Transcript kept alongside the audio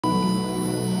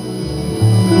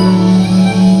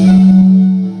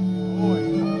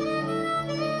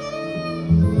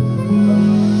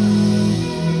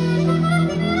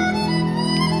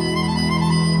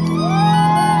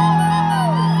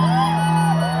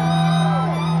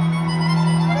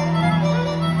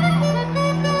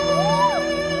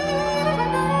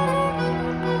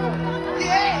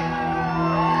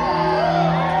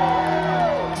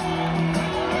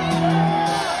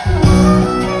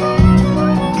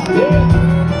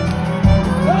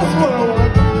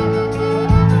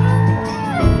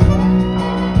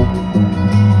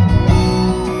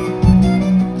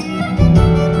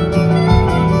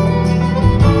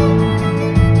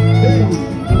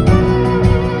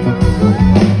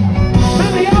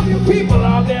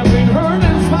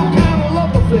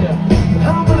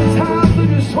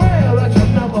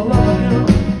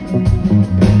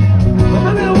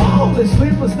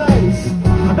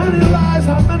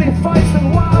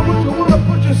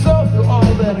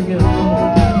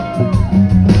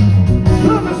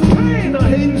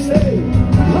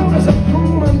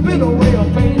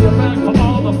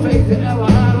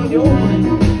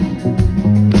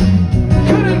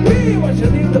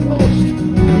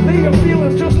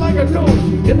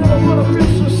You never wanna feel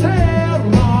so sad,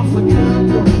 lost again.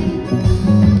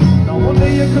 Now one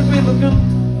day you could be looking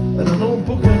at an old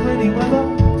book in rainy weather.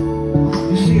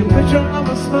 You see a picture of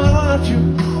a smile at you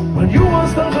when you were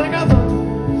still together.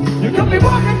 You could be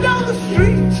walking down the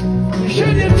street, you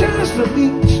shared your chance to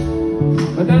meet,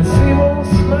 but that same old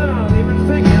smile, you've been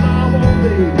thinking of all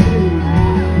day.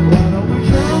 Why don't we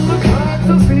turn the clock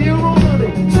to 0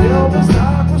 Monday? Tell the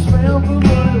stock was spent for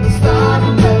money to start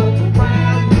a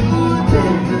brand new day.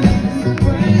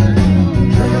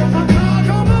 Turn the clock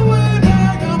on the way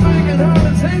back, I'm making her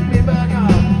to take me back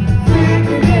out.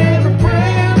 Thinking in a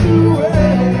brand new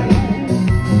way.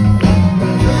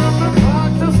 Turn the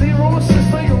clock to 0,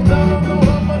 sister, you'll never know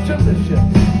how much of this shit.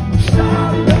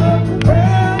 Start a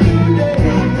brand new day.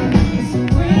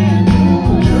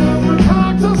 Turn the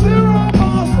clock to 0,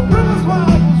 boss, the river's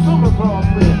wide, the summer cross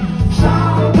clear.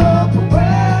 Start up a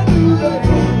brand new day.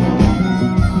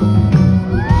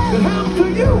 It happened to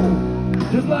you,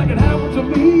 just like it happened to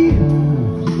me.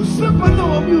 With simply no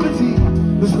immunity,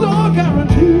 there's no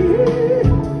guarantee.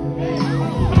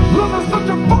 Love is such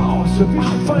a boss, if you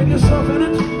should find yourself in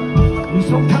it, need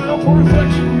some time for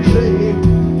reflection, you say.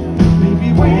 Maybe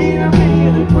wait a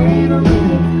minute, wait a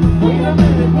minute, wait a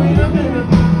minute, wait a minute,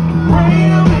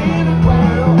 wait a minute,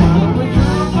 well, why don't we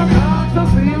turn the clock to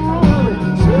 0 Monday?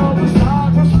 Tell the stock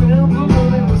to spend the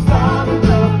money, we're starting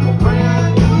up a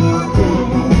brand new day.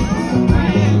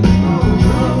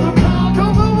 Turn the clock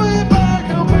on the way back,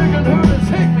 I'm begging her to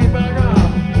take me back out.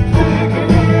 Thinking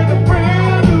in a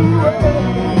brand new way.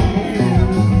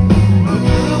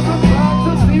 Turn the clock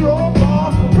to 0,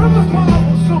 boss, the river's wide,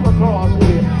 the summer cross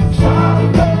clear.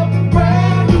 Starting up a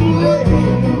brand new day.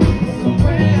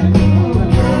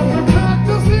 Turn the clock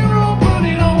to 0,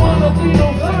 money, don't wanna be no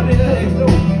funny day.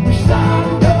 We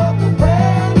started up a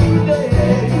brand new day.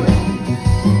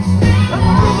 I'm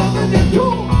the rhythm and you're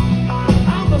too.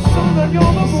 I'm the sun and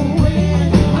you're the moon.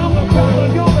 I'm the cold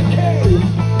and you're the cave.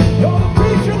 You're the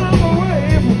beach and I'm the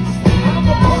wave. I'm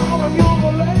the pearl and you're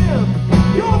the land.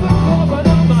 You're the club and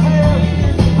I'm the hand.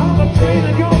 I'm the train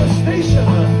and you're